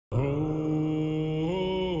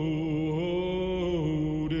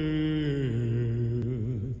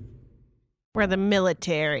We're the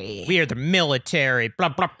military. We are the military. Blah,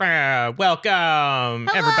 blah, blah. Welcome,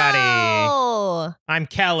 Hello! everybody. I'm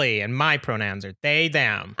Kelly, and my pronouns are they,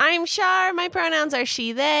 them. I'm Shar. My pronouns are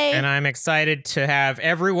she, they. And I'm excited to have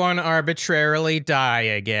everyone arbitrarily die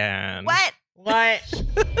again. What? What?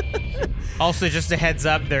 Also, just a heads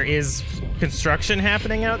up, there is construction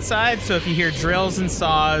happening outside, so if you hear drills and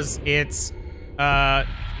saws, it's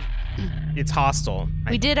hostile.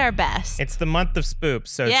 We did our best. It's the month of spoops,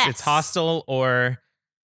 so Yes. it's hostile or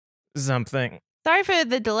something. Sorry for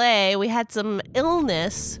the delay. We had some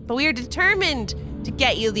illness, but we are determined to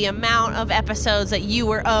get you the amount of episodes that you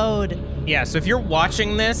were owed. Yeah, so if you're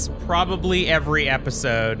watching this, probably every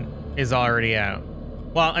episode is already out.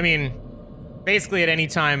 Well, I mean, basically at any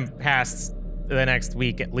time past the next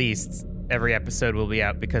week at least, every episode will be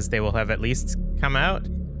out because they will have at least come out.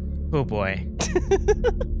 Oh boy.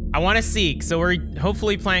 I want to see, so we're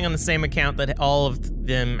hopefully playing on the same account that all of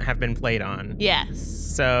them have been played on. Yes.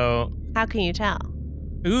 So, How can you tell?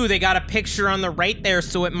 ooh, they got a picture on the right there,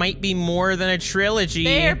 so it might be more than a trilogy.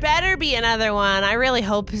 There better be another one. I really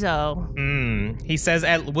hope so. He says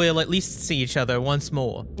we'll at least see each other once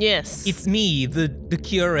more. Yes. It's me, the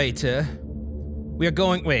curator. We are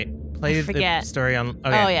going, wait, play the forget. story on,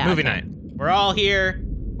 okay, Oh, yeah, movie okay. night. We're all here.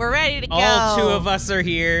 We're ready to go. All two of us are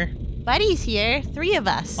here. Buddy's here. 3 of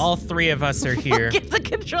us. All 3 of us are here. Give the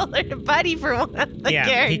controller to Buddy for one of the Yeah,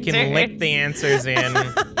 characters. he can lick the answers in.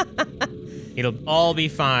 It'll all be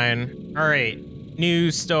fine. All right, new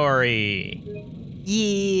story.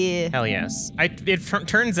 Yeah. Hell yes.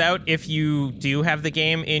 Turns out if you do have the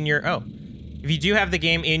game in your, if you do have the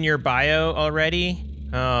game in your bio already,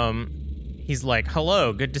 he's like,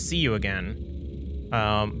 hello, good to see you again.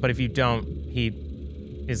 But if you don't, he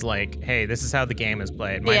is like, hey, this is how the game is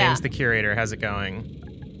played. My name's the curator, how's it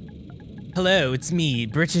going? Hello, it's me,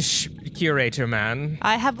 British curator man.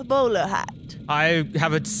 I have a bowler hat. I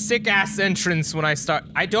have a sick-ass entrance when I start.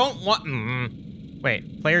 I don't want,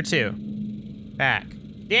 wait, player 2. Back.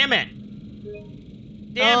 Damn it!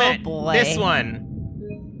 Damn Oh, it! boy. This one.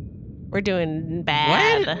 We're doing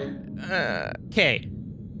bad. What? Okay.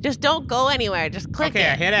 Just don't go anywhere. Just click Okay,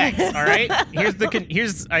 I it. hit X. All right.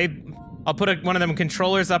 I'll put one of them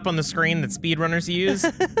controllers up on the screen that speedrunners use.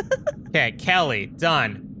 Okay, Kelly,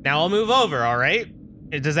 done. Now I'll move over. All right.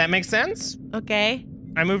 Does that make sense? Okay.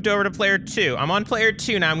 I moved over to player 2. I'm on player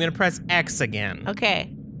 2 now. I'm gonna press X again.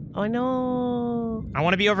 Okay. Oh no. I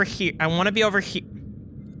want to be over here. I want to be over here.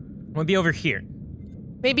 I want to be over here.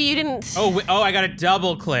 Maybe you didn't. Oh, I got to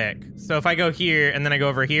double click. So if I go here and then I go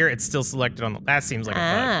over here, it's still selected on the, that seems like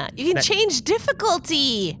a bug. You can change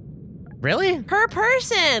difficulty Really? per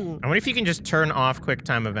person. I wonder if you can just turn off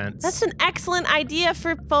QuickTime events. That's an excellent idea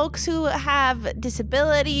for folks who have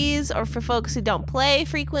disabilities or for folks who don't play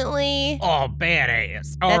frequently. Oh,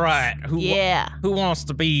 badass. All right. Who wants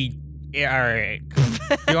to be Eric?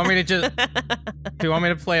 Do you want me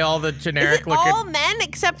to play all the generic Is it looking? all men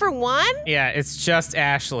except for one? Yeah, it's just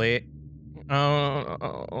Ashley.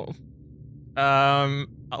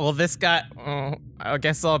 Well, this guy, I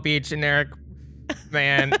guess I'll be generic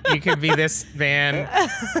man. You can be this man.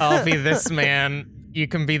 I'll be this man. You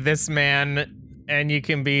can be this man. And you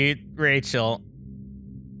can be Rachel.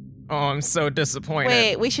 Oh, I'm so disappointed.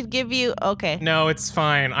 Wait, we should give you, okay. No, it's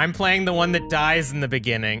fine. I'm playing the one that dies in the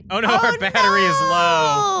beginning. Oh no, our battery is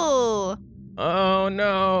low. Oh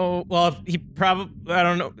no. Well, he probably, I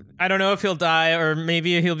don't know. I don't know if he'll die or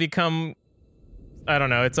maybe he'll become, I don't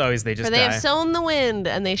know. It's always they just For they die. have sown the wind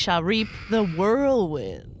and they shall reap the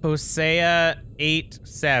whirlwind. Hosea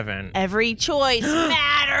 8:7. Every choice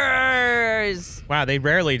matters. Wow, they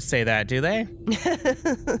rarely say that, do they?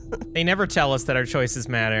 They never tell us that our choices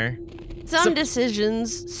matter. Some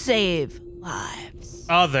decisions save lives.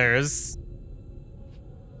 Others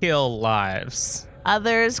kill lives.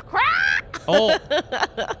 Others crack. Oh.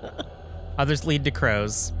 Others lead to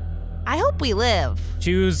crows. I hope we live.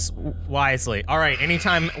 Choose wisely. All right,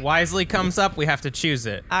 anytime wisely comes up, we have to choose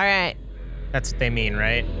it. All right. That's what they mean,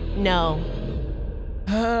 right? No.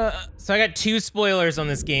 So I got 2 spoilers on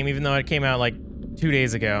this game, even though it came out like 2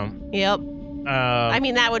 days ago. Yep. I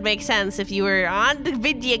mean, that would make sense if you were on the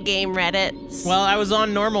video game Reddit. Well, I was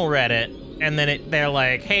on normal Reddit, and then they're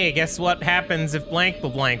like, hey, guess what happens if blank,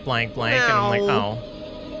 blank, blank, blank, and I'm like,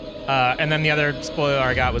 oh. And then the other spoiler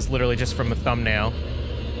I got was literally just from a thumbnail.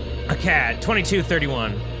 A cat,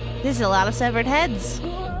 2231. There's a lot of severed heads.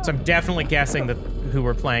 So I'm definitely guessing that who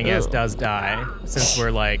we're playing as does die, since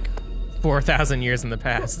we're like 4,000 years in the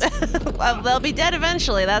past. Well, they'll be dead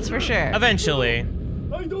eventually, that's for sure. Eventually.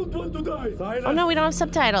 I don't want to die. Silence. Oh no, we don't have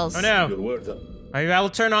subtitles. Oh no. Your words are I will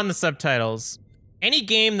turn on the subtitles. Any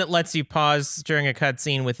game that lets you pause during a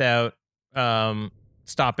cutscene without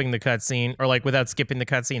stopping the cutscene or like without skipping the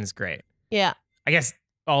cutscene is great. Yeah. I guess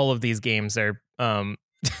all of these games are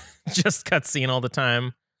just cutscene all the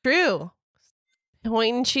time. True.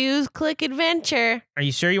 Point and choose, click adventure. Are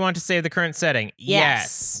you sure you want to save the current setting?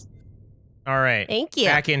 Yes. All right. Thank you.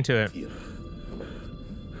 Back into it.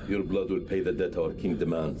 Your blood will pay the debt our king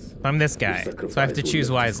demands. I'm this guy, so I have to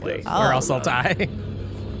choose wisely, Oh. or else I'll die.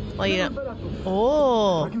 Well, you know.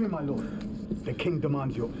 Oh, Forgive me, my lord. The king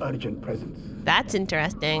demands your urgent presence. that's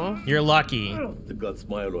interesting. You're lucky. The gods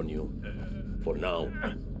smile on you. For now.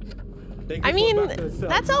 Thank I you mean, for back to the cell.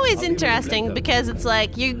 that's always I'll be with you interesting later. because it's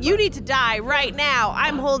like, you need to die right now.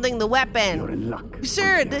 I'm holding the You're weapon. in luck.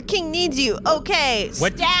 Sir, the king needs you. Okay,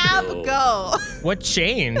 What- stab, No. go. What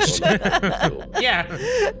changed?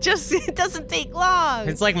 Yeah. Just, it doesn't take long.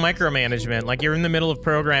 It's like micromanagement. Like you're in the middle of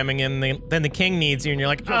programming and then the king needs you and you're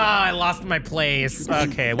like, oh, I lost my place.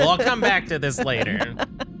 Okay, well, I'll come back to this later.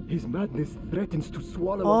 His madness threatens to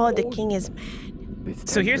swallow Oh, us the all. king is mad. This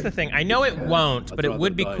So here's the thing. I know it won't, but it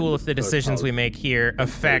would be I'd rather cool die if the in the third decisions we house make here to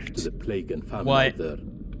affect the plague and famine what, out there.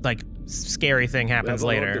 like, scary thing happens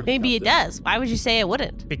We have a later. lot Maybe it does. Why would you say it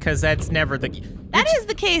wouldn't? Because that's never the... That is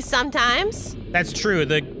the case sometimes. That's true.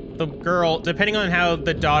 The girl, depending on how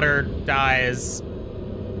the daughter dies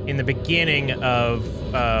in the beginning of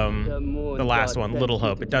the last one, Little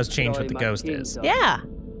Hope, it does change what the ghost is. Yeah.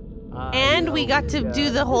 And we got to do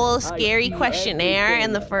the whole scary questionnaire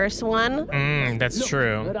in the first one. That's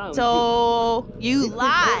true. So you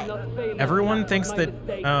lie. Everyone thinks that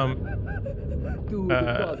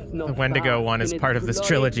the Wendigo one is part of this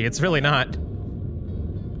trilogy. It's really not.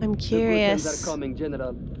 I'm curious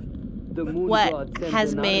what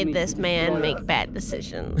has made this man make bad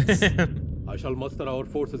decisions. I shall muster our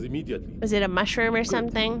forces immediately. Was it a mushroom or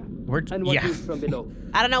something? Yeah.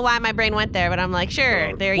 I don't know why my brain went there, but I'm like,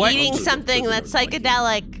 sure, they're What- eating something that's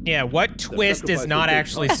psychedelic. Yeah, what twist is not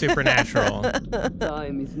actually supernatural?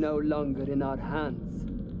 Time is no longer in our hands.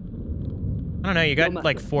 I don't know, you got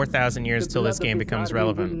like 4,000 years till this game becomes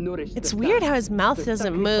relevant. It's weird how his mouth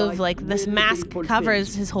doesn't move, like this mask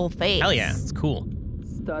covers his whole face. Hell yeah, it's cool.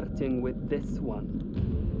 Starting with this one.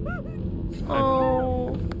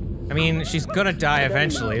 Oh. I mean, she's gonna die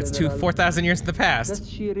eventually. It's 4,000 years in the past. Does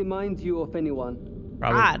she remind you of anyone?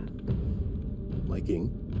 Probably. God. My king.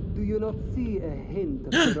 Do you not see a hint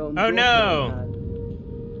of her own Oh, daughter no. had?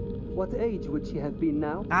 What age would she have been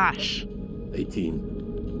now? Gosh. 18.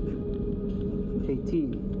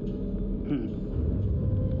 18.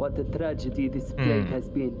 What a tragedy this plague has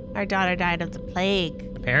been. Our daughter died of the plague.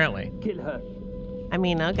 Apparently. Kill her. I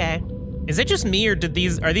mean, okay. Is it just me, or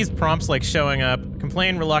are these prompts like showing up?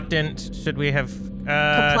 Complain, reluctant. Should we have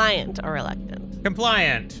Compliant or reluctant.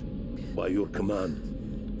 compliant? By your command.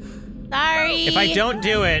 Sorry. If I don't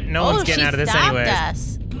do it, no Oh, one's getting she out of this stopped anyways.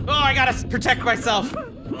 us. Oh, I gotta protect myself.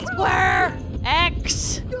 Square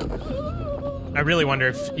X. I really wonder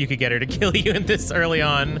if you could get her to kill you in this early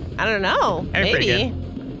on. I don't know. That'd be pretty Maybe.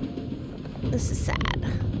 This is sad.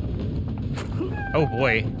 Oh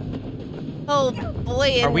boy. Oh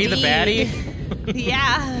boy. Are we the indeed. baddie?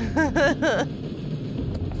 Yeah.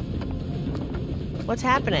 What's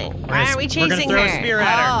happening? Why aren't we chasing We're gonna throw her? a spear at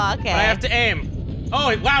her. Oh, okay. But I have to aim.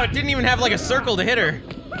 Oh, wow, it didn't even have like a circle to hit her.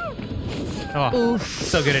 Oh, Oof.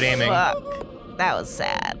 so good at aiming. Fuck. That was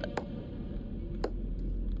sad.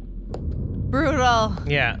 Brutal.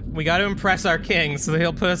 Yeah, we got to impress our king so that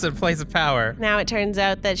he'll put us in a place of power. Now it turns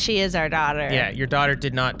out that she is our daughter. Yeah, your daughter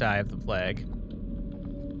did not die of the plague.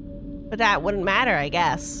 But that wouldn't matter, I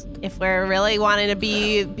guess. If we're really wanting to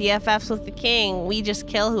be BFFs with the king, we just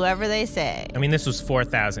kill whoever they say. I mean, this was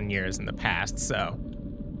 4,000 years in the past, so.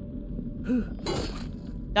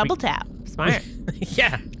 Double tap. Smart.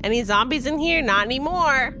 Yeah. Any zombies in here? Not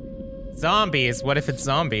anymore. Zombies. What if it's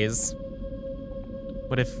zombies?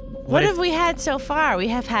 What if What have we had so far? We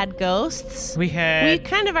have had ghosts. we had? We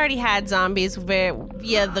kind of already had zombies via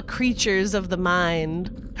the creatures of the mind.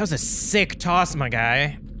 That was a sick toss, my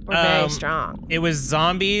guy. We're very strong. It was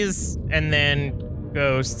zombies and then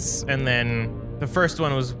ghosts, and then the first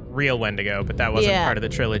one was real Wendigo, but that wasn't Yeah. part of the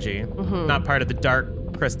trilogy. Not part of the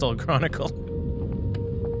Dark Crystal Chronicle.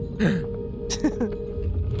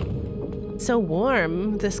 So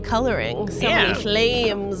warm, this coloring. So Yeah. many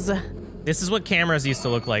flames. This is what cameras used to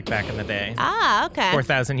look like back in the day. Ah, okay.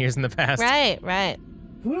 4,000 years in the past. Right, right.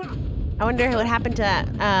 I wonder what happened to that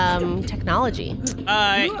technology.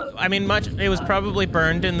 I mean, it was probably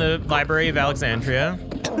burned in the Library of Alexandria,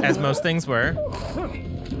 as most things were.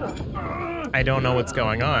 I don't know what's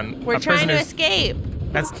going on. We're A trying to prisoner's- escape.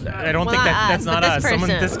 I don't Well, think not us, that's not but us. this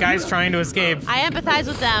person. This guy's trying to escape. I empathize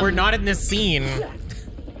with them. We're not in this scene.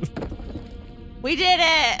 We did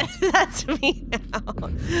it! That's me now.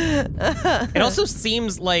 It also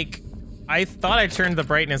seems like I thought I turned the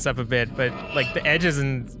brightness up a bit, but like the edges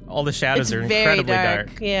and all the shadows are very incredibly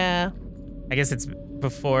dark. Yeah. I guess it's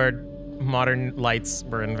before modern lights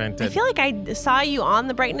were invented. I feel like I saw you on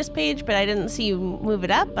the brightness page, but I didn't see you move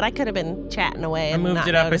it up, but I could have been chatting away. I and moved not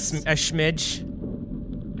it up a noticed. smidge.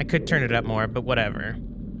 I could turn it up more, but whatever.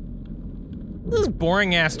 This is a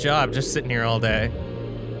boring ass job just sitting here all day.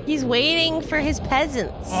 He's waiting for his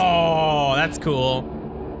peasants. Oh, that's cool.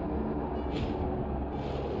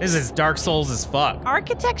 This is Dark Souls as fuck.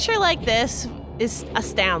 Architecture like this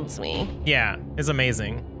astounds me. Yeah, it's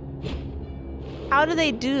amazing. How do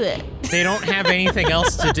they do it? They don't have anything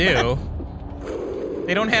else to do.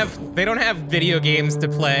 They don't have video games to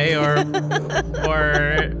play or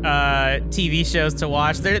TV shows to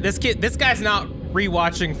watch. This guy's not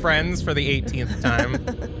rewatching Friends for the 18th time.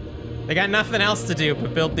 They got nothing else to do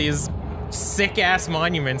but build these sick ass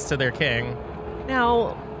monuments to their king.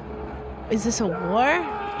 Now, is this a war?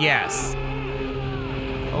 Yes.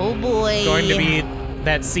 Oh boy. It's going to be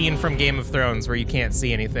that scene from Game of Thrones where you can't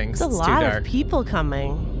see anything. It's a It's too lot dark. of people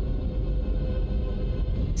coming.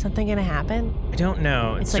 Something gonna happen? I don't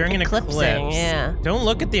know. It's like during an eclipsing, eclipse. yeah. Don't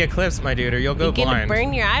look at the eclipse, my dude, or you'll go You're gonna blind.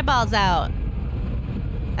 burn your eyeballs out.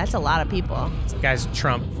 That's a lot of people. This guy's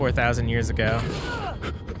Trump 4,000 years ago.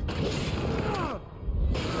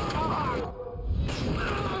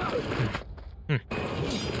 I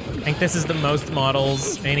think this is the most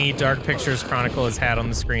models any Dark Pictures Chronicle has had on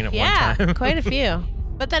the screen at one time. Quite a few.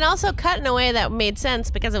 But then also cut in a way that made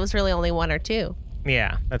sense because it was really only one or two.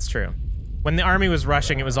 Yeah, that's true. When the army was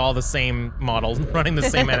rushing, it was all the same model running the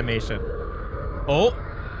same animation. Oh,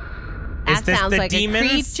 is That this sounds the like demons? a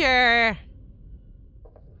creature.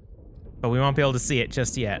 But we won't be able to see it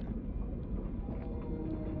just yet.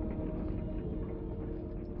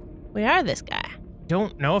 We are this guy.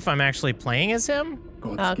 Don't know if I'm actually playing as him.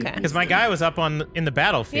 Okay. Because my guy was up in the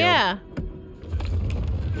battlefield. Yeah.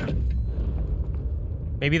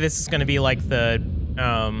 Maybe this is gonna be like the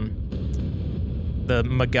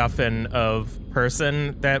MacGuffin of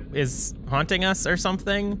person that is haunting us or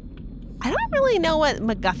something. I don't really know what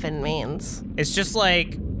MacGuffin means. It's just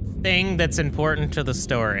like thing that's important to the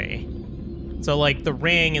story. So like the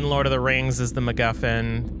ring in Lord of the Rings is the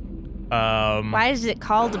MacGuffin. Why is it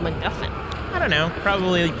called a MacGuffin? I don't know.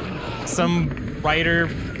 Probably some writer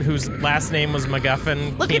whose last name was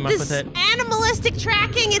MacGuffin Look came at up with this it. animalistic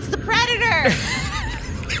tracking. It's the Predator.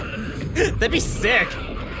 That'd be sick.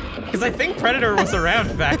 Because I think Predator was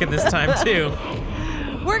around back in this time too.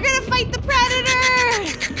 We're gonna fight the Predator.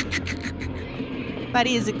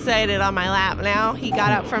 Buddy is excited on my lap now. He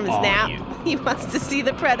got up from his nap. yeah. He wants to see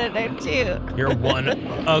the Predator too. You're one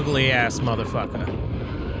ugly ass motherfucker.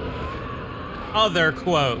 Other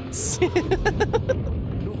quotes. Hey,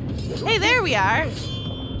 there we are.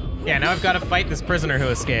 Yeah, now I've got to fight this prisoner who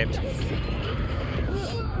escaped.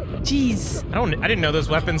 Jeez. I didn't know those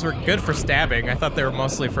weapons were good for stabbing. I thought they were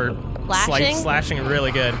mostly for Slashing? slashing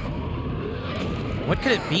really good. What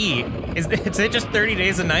could it be? Is it just 30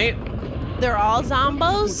 Days a Night? They're all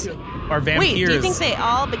zombos? Or vampires? Wait, do you think they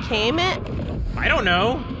all became it? I don't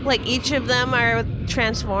know. Like each of them are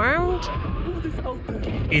transformed?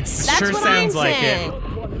 It That's sure what sounds I'm like saying.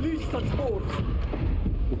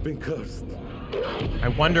 We've been cursed. it. I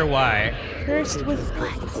wonder why. Cursed with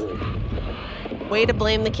what? Way to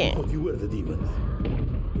blame the king. Thought you were the demons.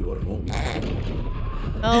 You were wrong.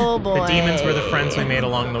 Oh boy. The demons were the friends we made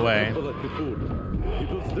along the way. Like before, he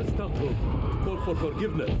builds this temple to call for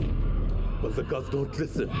forgiveness. But the gods don't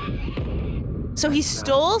listen. So he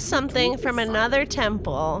stole something from another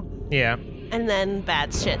temple, Yeah, and then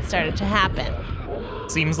bad shit started to happen.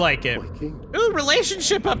 seems like it. My king. Ooh,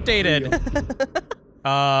 relationship updated.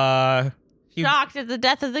 He Shocked at the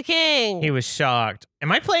death of the king. was shocked.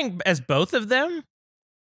 Am I playing as both of them?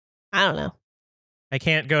 I don't know. I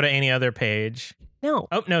can't go to any other page. No.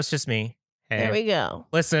 Oh, no, it's just me. Hey. There we go.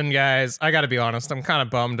 Listen, guys, I gotta be honest. I'm kind of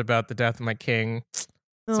bummed about the death of my king. It's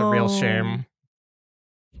a real Oh. shame.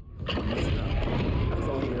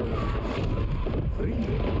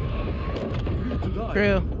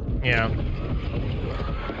 True. Yeah.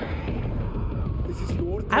 This is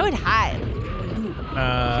your I would hide.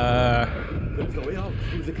 There is a way out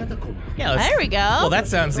through the catacombs. Yeah, let's, There we go. Well, that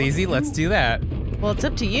sounds easy. Let's do that. Well, it's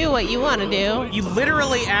up to you what you want to do. You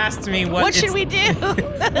literally asked me What should we do?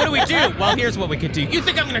 What do we do? Well, here's what we could do. You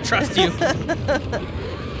think I'm gonna trust you?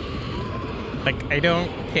 Like, I don't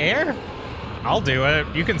care? I'll do it.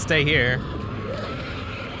 You can stay here.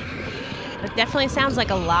 It definitely sounds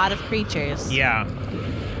like a lot of creatures. Yeah.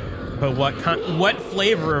 But what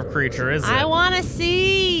flavor of creature is it? I want to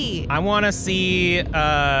see. I want to see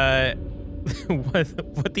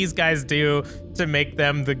what these guys do to make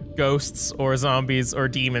them the ghosts or zombies or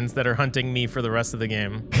demons that are hunting me for the rest of the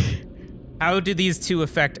game. How do these two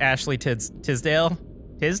affect Ashley Tisdale?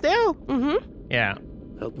 Tisdale? Mm-hmm. Yeah.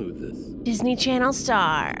 Help me with this. Disney Channel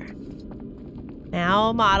star. Now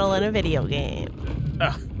a model in a video game.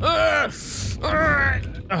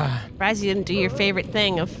 Surprised you didn't do your favorite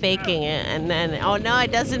thing of faking it and then, oh no,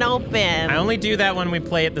 it doesn't open. I only do that when we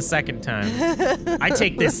play it the second time. I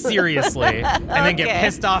take this seriously and then get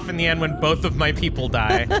pissed off in the end when both of my people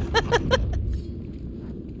die.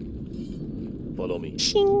 Follow me.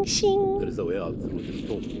 Shing, shing. There is a way out through the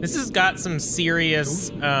stone. This has got some serious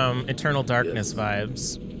Eternal Darkness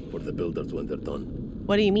vibes. For the builders when they're done.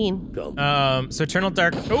 What do you mean? Come. So Eternal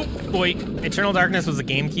Darkness was a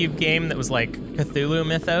GameCube game that was like Cthulhu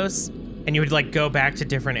mythos, and you would like go back to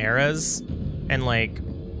different eras and like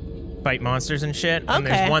fight monsters and shit. And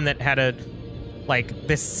there's one that had a like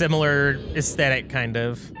this similar aesthetic kind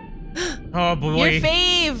of. Oh boy. Your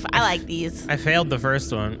fave. I like these. I failed the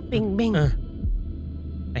first one. Bing, bing.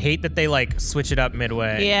 I hate that they like switch it up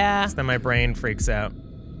midway. Yeah. So then my brain freaks out.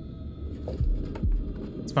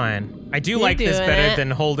 It's fine. I do like this better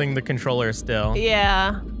than holding the controller still.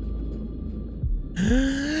 Yeah.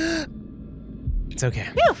 It's okay.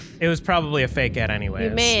 Phew. It was probably a fake ad anyways.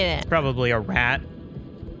 You made it. It's probably a rat.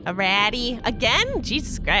 A ratty. Again?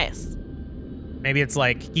 Jesus Christ. Maybe it's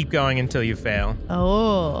like, keep going until you fail.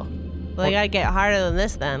 Oh. Well, you gotta get harder than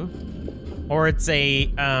this then. Or it's a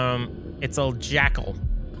jackal.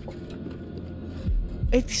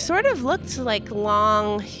 It sort of looked like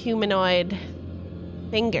long humanoid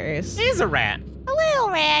fingers. It is a rat. A little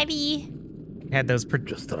ratty. Had those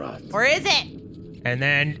Just a rat. Or is it? and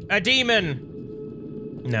then a demon.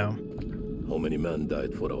 No. How many men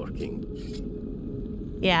died for our king?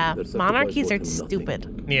 Yeah, Their sacrifice monarchies are was nothing.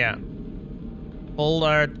 stupid. Yeah. Whole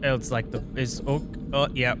it's like the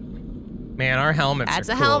yep. Man, our helmets That's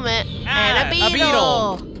are a cool. helmet and a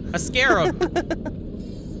beetle. A beetle. A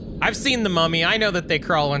scarab. I've seen the mummy. I know that they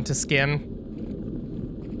crawl into skin.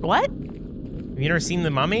 What? Have you never seen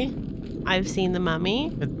the mummy? I've seen the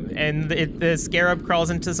mummy. And the scarab crawls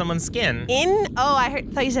into someone's skin. In? Oh,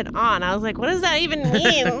 thought you said on. I was like, what does that even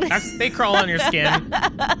mean? They crawl on your skin.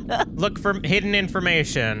 Look for hidden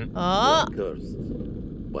information. Oh. We are cursed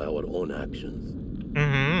by our own actions.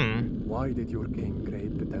 Mm-hmm. Why did your king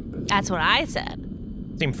raid the temple? That's what I said.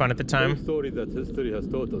 Seemed fun at the Same time. story that history has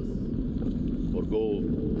taught us. For gold,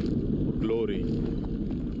 for glory.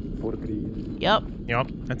 For greed. Yep. Yep,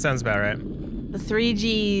 that sounds about right. The 3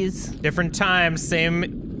 Gs. Different times,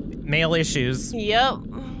 same male issues. Yep.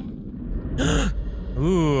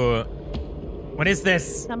 Ooh. What is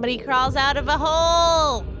this? Somebody crawls out of a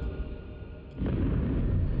hole.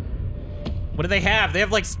 What do they have? They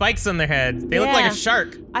have like spikes on their head. They look like Yeah. a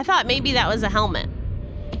shark. I thought maybe that was a helmet.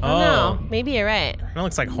 Oh. No, maybe you're right. That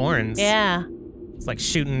looks like horns. Yeah. It's like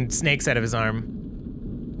shooting snakes out of his arm.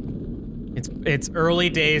 It's early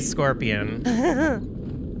days Scorpion.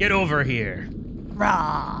 Get over here.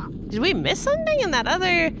 Raw. Did we miss something in that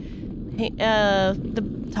other,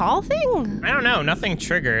 the tall thing? I don't know. Nothing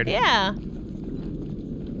triggered. Yeah.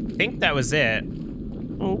 I think that was it.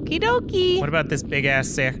 Okie dokie. What about this big ass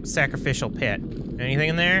sacrificial pit? Anything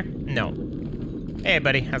in there? No. Hey,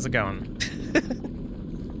 buddy. How's it going?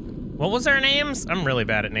 What was our names? I'm really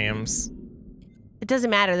bad at names. It doesn't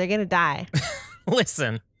matter. They're gonna die.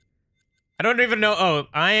 Listen. I don't even know. Oh,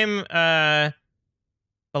 I'm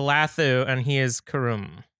Balathu and he is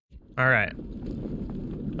Karum. All right.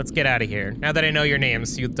 Let's get out of here. Now that I know your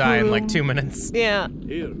names, you'll die in like 2 minutes. Yeah.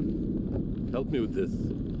 Here, help me with this.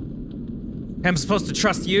 I'm supposed to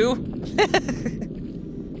trust you?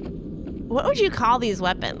 What would you call these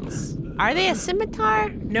weapons? Are they a scimitar?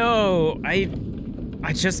 No, I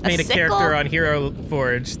just made a sickle? character on Hero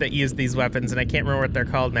Forge that used these weapons, and I can't remember what they're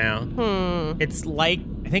called now. It's like,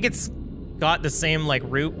 I think it's got the same like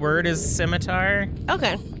root word as scimitar,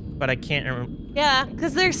 Okay. but I can't remember. Yeah,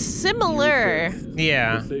 because they're similar,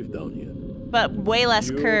 Yeah. We're safe down here. but way less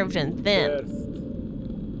curved and thin.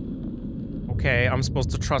 First. Okay, I'm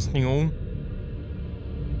supposed to trust you.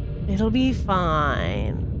 It'll be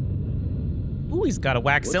fine. Ooh, he's got a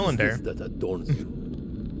wax What cylinder. is this that adorns you?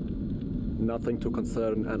 Nothing to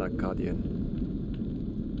concern an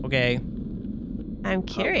Akkadian. Okay. I'm How do we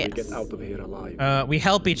curious. get out of here alive? We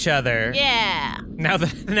help each other. Yeah. Now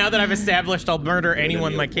that I've established I'll murder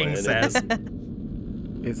anyone my king says.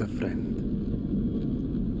 Is a friend.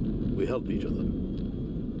 We help each other.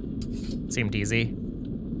 Seemed easy.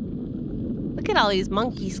 Look at all these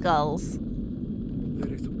monkey skulls.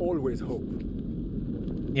 There is always hope.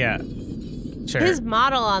 Yeah. Sure. His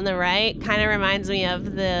model on the right kind of reminds me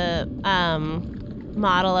of the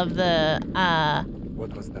model of the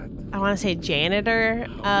What was that? I want to say janitor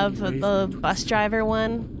of the bus driver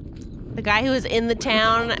one. The guy who was in the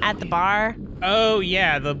town at the bar. Oh,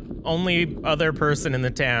 yeah, the only other person in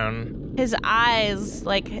the town. His eyes,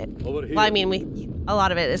 like, Over here. well, I mean, a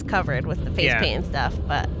lot of it is covered with the face Yeah. paint and stuff,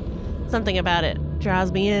 but something about it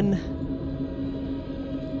draws me in.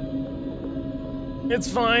 It's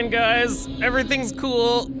fine, guys. Everything's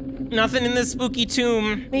cool. Nothing in this spooky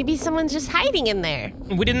tomb. Maybe someone's just hiding in there.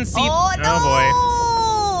 We didn't see. Oh, no!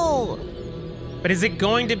 Oh, boy. But is it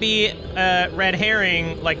going to be a red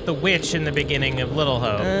herring like the witch in the beginning of Little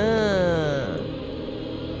Hope?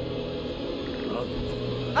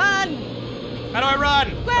 Run! How do I run?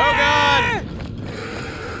 Where? Oh, God!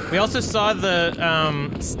 We also saw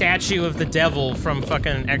the statue of the devil from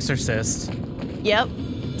fucking Exorcist. Yep.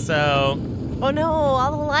 So, Oh no,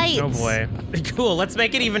 all the lights. oh boy. Cool, let's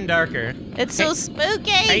make it even darker. It's so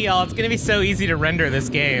spooky. Hey y'all, it's gonna be so easy to render this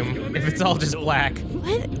game if it's all just black.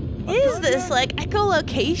 What is this, like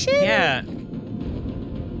echolocation? Yeah,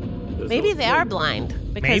 Maybe they are blind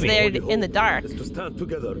because Maybe. they're Only in the hope dark. is to stand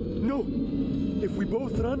together. No! If we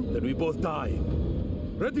both run, Then we both die.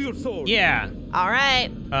 Ready your sword. yeah. All right.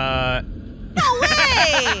 Uh, No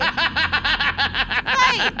way!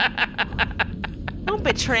 Wait! Don't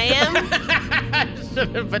betray him.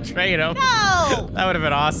 should have betrayed him. No! That would have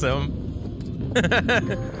been awesome.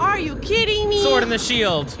 Are you kidding me? Sword in the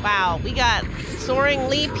shield. Wow, we got soaring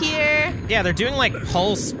leap here. Yeah, they're doing like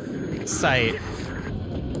pulse sight.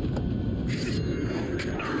 It's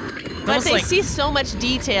But almost they like, see so much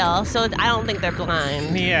detail, so I don't think they're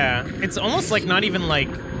blind. yeah, it's almost like not even like,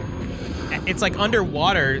 it's like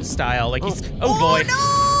underwater style. Like he's, oh boy,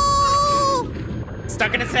 No!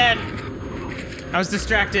 stuck in his head. I was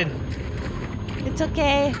distracted. It's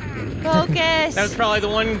okay. Focus. That was probably the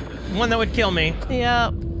one that would kill me.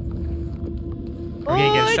 Yep. We're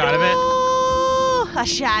gonna get a shot of it. it. A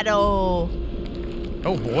shadow.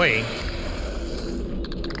 Oh boy.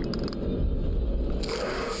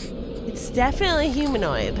 It's definitely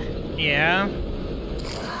humanoid. Yeah.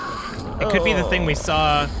 It could be the thing we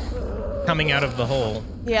saw coming out of the hole.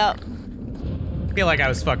 Yep. I feel like I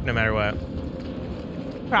was fucked no matter what.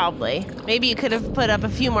 Probably. Maybe you could have put up a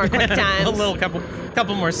few more quick times. A little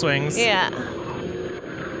couple more swings. Yeah.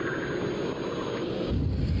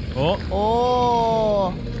 Oh,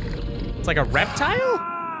 Oh. it's like a reptile?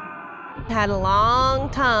 Had a long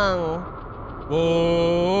tongue.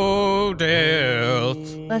 Whoa, death.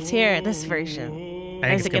 Let's hear this version. I Or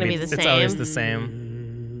think is it gonna be the It's always same? the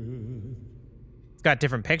same. It's got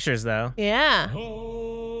different pictures though. Yeah.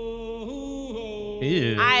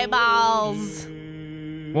 Ew. Eyeballs.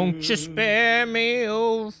 Won't you spare me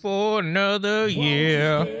over for another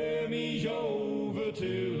year?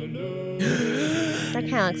 That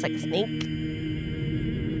kind of looks like a snake.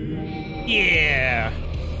 Yeah.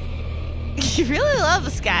 You really love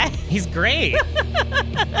this guy. He's great.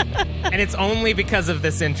 And it's only because of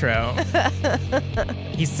this intro.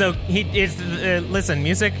 Listen,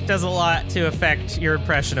 music does a lot to affect your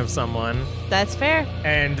impression of someone. That's fair.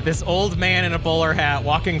 And this old man in a bowler hat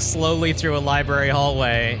walking slowly through a library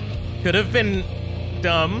hallway could have been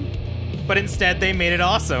dumb, but instead they made it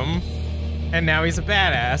awesome. And now he's a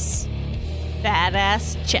badass.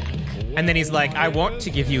 Badass check. And then he's like, I want to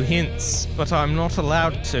give you hints, but I'm not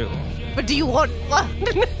allowed to. But do you want one?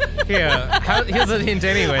 Here, here's a hint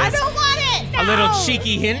anyways. I don't want it. A little No!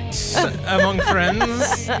 cheeky hint among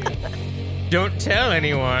friends. Don't tell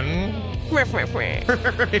anyone. Ruff, ruff, ruff.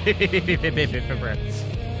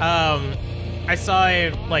 I saw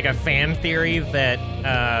a fan theory that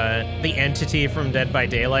the entity from Dead by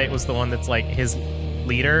Daylight was the one that's like his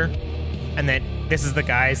leader, and that this is the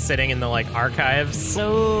guy sitting in the like archives,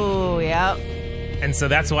 Oh, yep. and so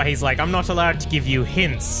that's why he's like, I'm not allowed to give you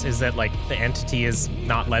hints. Is that like the entity is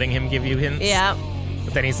not letting him give you hints? Yep.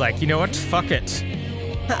 But then he's like, you know what? Fuck it.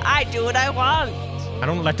 I do what I want. I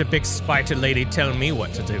don't let a big spider lady tell me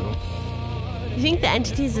what to do. You think the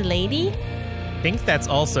entity's a lady? I think that's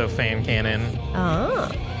also fan canon. Oh.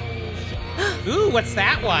 Ooh, what's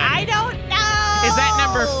that one? I don't know. Is that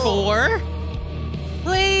number 4?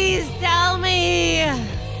 Please tell me.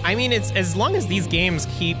 I mean, it's as long as these games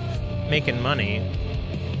keep making money.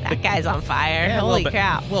 That guy's on fire. Yeah, Holy a little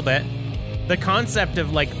crap. A little bit. The concept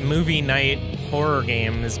of like movie night horror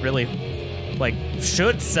game is really like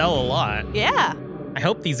should sell a lot. Yeah. I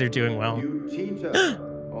hope these are doing well. You teeter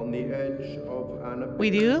on the edge of an abyss. We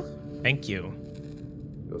do? Thank you.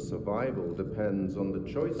 Your survival depends on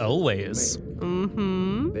the choices Always. you make.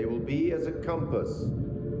 Mm-hmm. They will be as a compass,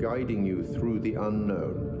 guiding you through the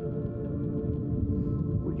unknown.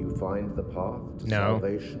 Will you find the path to No.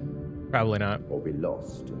 salvation, Probably not. or be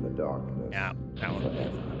lost in the darkness Yeah, that one.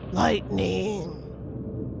 forever? Lightning.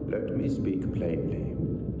 Let me speak plainly.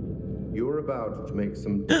 You're about to make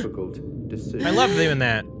some difficult decisions. I love doing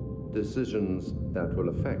that. Decisions that will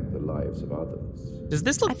affect the lives of others. Does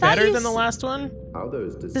this I look thought better you than the s- last one? How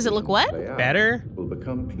those decisions Does it look what? play out Better? will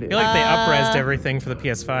become clear. I feel like they up-resed everything for the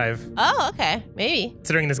PS5, Oh, okay. Maybe.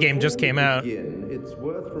 considering this game just came out. Begin, it's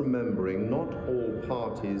worth remembering not all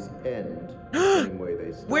parties end the same way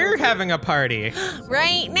they started. We're having a party.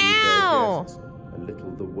 Right Leave their now. guests a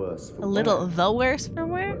little the worse for A little wear. the worse for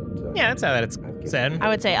wear? But, Yeah, that's how it's said. I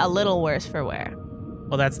would say a little worse for wear.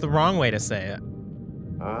 Well, that's the wrong way to say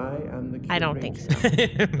I am the I don't think so.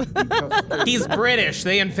 it. He's British.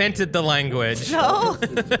 They invented the language. No.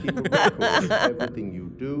 Everything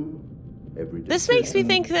you do, every This makes me decision,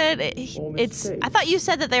 think that it's. I thought you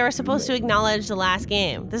said that they were supposed to acknowledge the last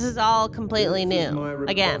game. This is all completely this is new. my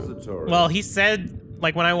Again. repository. Well, he said,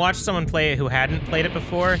 like, when I watched someone play it who hadn't played it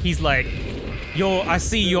before, he's like, I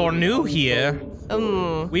see you're new here.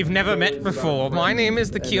 We've never met before. My name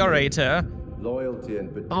is the curator. Loyalty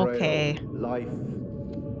and betrayal, Okay. life.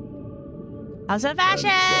 House of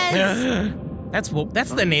Ashes!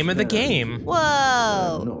 That's the name of the game. Whoa!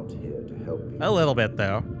 I'm not here to help you. A little bit,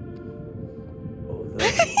 though. Although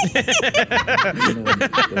you know the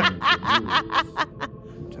things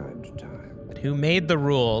from time to time. But who made the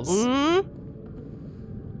rules? Hmm?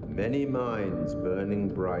 Many minds burning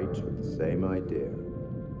bright with the same idea.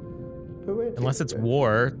 Poetic, Unless it's then.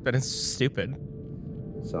 war, then it's stupid.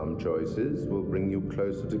 Some choices will bring you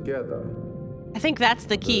closer together. I think that's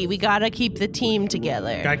the key. We gotta keep the team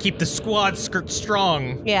together. Gotta keep the squad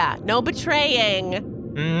strong. Yeah, no betraying.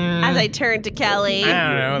 As I turn to Kelly. I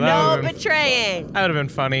don't know, that No would've been- betraying. That would have been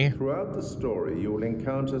funny. Throughout the story, you will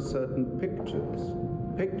encounter certain pictures.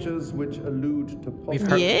 Pictures which allude to We've positive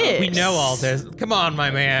heard, Yes. We know all this. Come on,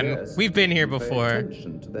 my man. Yes, We've been here pay before.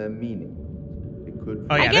 attention to their meaning. It could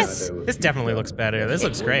Oh yeah, guess- this definitely looks better. This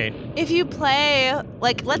looks great. If you play,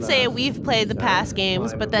 like, let's say we've played the past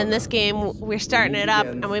games, but then this game, we're starting it up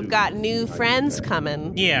and we've got new friends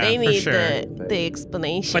coming. Yeah, They for need sure. the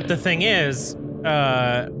explanation. But the thing is,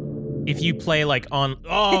 if you play like on,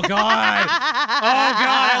 oh god,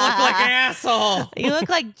 I look like an asshole. You look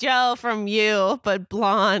like Joe from You, but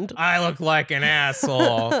blonde. I look like an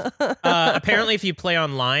asshole. Apparently, if you play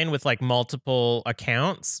online with like multiple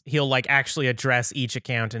accounts, he'll like actually address each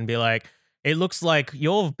account and be like, "It looks like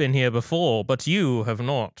you've been here before, but you have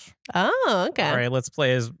not." Oh, okay. All right, let's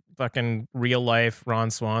play as fucking real life Ron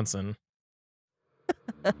Swanson.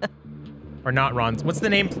 Or not Ron. What's the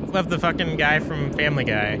name of the fucking guy from Family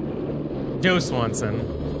Guy? Joe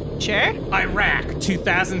Swanson. Sure. Iraq,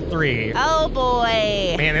 2003. Oh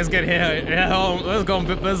boy. Man, this good hit. Let's go.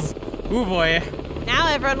 Ooh boy. Now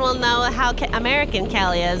everyone will know how American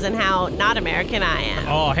Kelly is and how not American I am.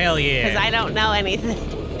 Oh hell Because yeah. I don't know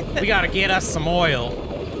anything. We gotta get us some oil.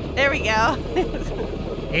 There we go.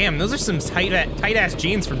 Damn, those are some tight ass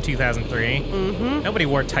jeans from 2003. Mm-hmm. Nobody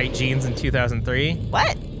wore tight jeans in 2003.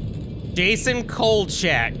 What? Jason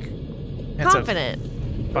Kolchak. That's Confident.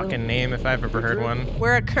 a fucking name if I've ever heard one.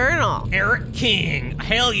 We're a colonel. Eric King.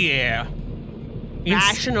 Hell yeah.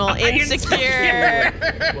 Rational, insecure.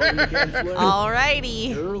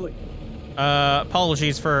 Alrighty. Early.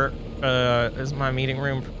 Apologies for, is my meeting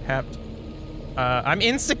room prepped? I'm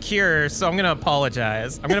insecure, so I'm gonna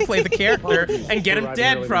apologize. I'm gonna play the character and get him Arriving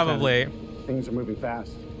dead, early, probably. Lieutenant. Things are moving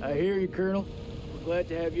fast. I hear you, Colonel. We're glad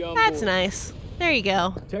to have you on That's board. nice. There you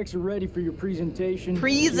go. Techs are ready for your presentation.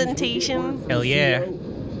 Presentation. Hell yeah.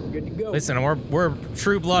 Good to go. Listen, we're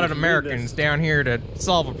true-blooded Americans down here to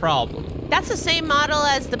solve a problem. That's the same model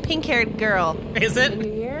as the pink-haired girl. Is New it?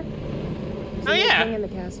 Year? Oh yeah. In the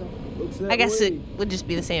castle. Looks that I guess way. it would just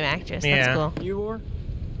be the same actress. Yeah. That's cool. You are?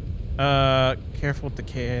 Careful with the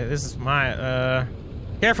case. This is my,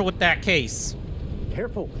 careful with that case.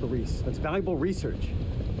 Careful, Clarice. That's valuable research.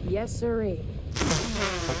 Yes, sirree.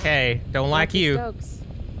 Okay, don't like Dr. you. Stokes.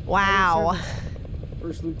 Wow.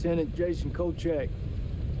 First Lieutenant Jason Kolchak.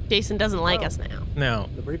 Jason doesn't like us now. No.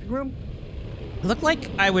 The briefing room? Look like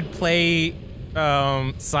I would play,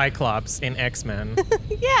 Cyclops in X-Men.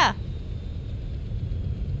 Yeah.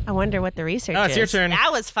 I wonder what the research Oh, is. it's your turn. That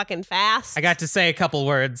was fucking fast. I got to say a couple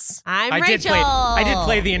words. I'm I did play. Rachel. I did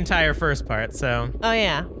play the entire first part. So, Oh,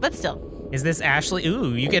 yeah. But still. is this Ashley?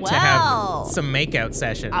 Ooh, you get to Wow. have some makeout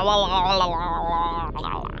session.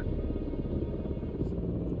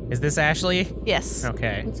 Is this Ashley? Yes.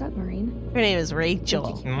 Okay. What's up, Marine? Her name is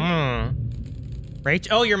Rachel.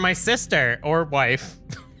 Rachel, oh, you're my sister or wife.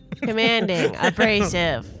 Commanding,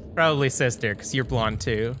 abrasive. Probably sister, because you're blonde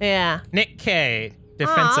too. Yeah. Nick K,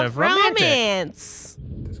 defensive, Aw, romantic. romance.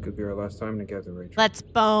 This could be our last time together, Rachel. Let's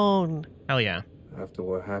bone. Hell yeah. After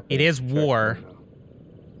what happened. It is war.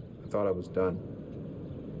 I thought I was done.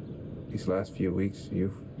 These last few weeks,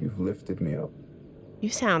 you've lifted me up. You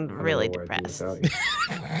sound really I don't know where I'd be depressed.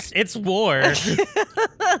 without you. It's war.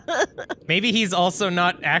 Maybe he's also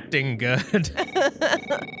not acting good.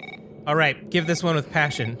 All right, give this one with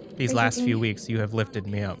passion. These last few weeks, you have lifted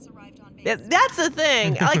me up. That's the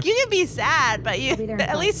thing. Like, you can be sad, but you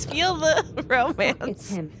at least feel the It's romance.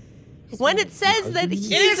 him. When it says that he's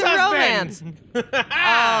His a romance. husband. I think it's about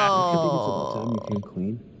time Oh. you came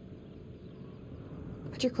clean.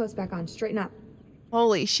 Put your clothes back on. Straighten up.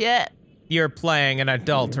 Holy shit. You're playing an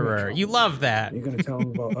adulterer. You love that. Are you gonna tell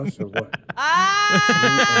him about us or what?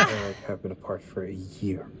 Ah! Me and Eric have been apart for a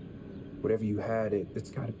year. Whatever you had, it's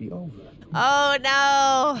gotta be over. Oh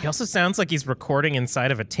no. He also sounds like he's recording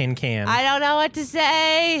inside of a tin can. I don't know what to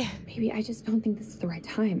say. Maybe I just don't think this is the right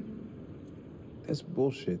time. That's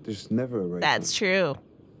bullshit. There's never a right That's time. true.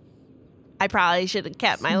 I probably should have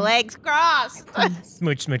kept my legs crossed. Promise.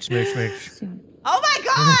 Smooch, smooch, smooch, smooch. Soon. Oh my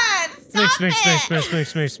god! Smooch, Stop smooch, it! smooch, smooch,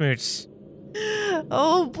 smooch, smooch, smooch.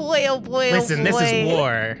 Oh boy, oh boy, oh Listen, boy. this is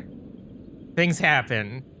war. Things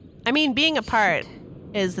happen. I mean, being apart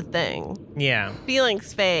is the thing. Yeah.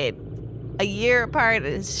 Feelings fade. A year apart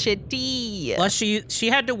is shitty. Plus, she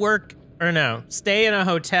had to work, or no, stay in a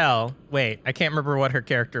hotel. Wait, I can't remember what her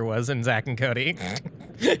character was in Zack and Cody.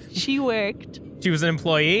 She worked. She was an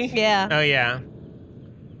employee? Yeah. Oh, yeah.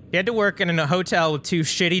 She had to work in a hotel with two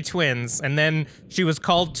shitty twins, and then she was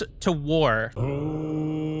called to war.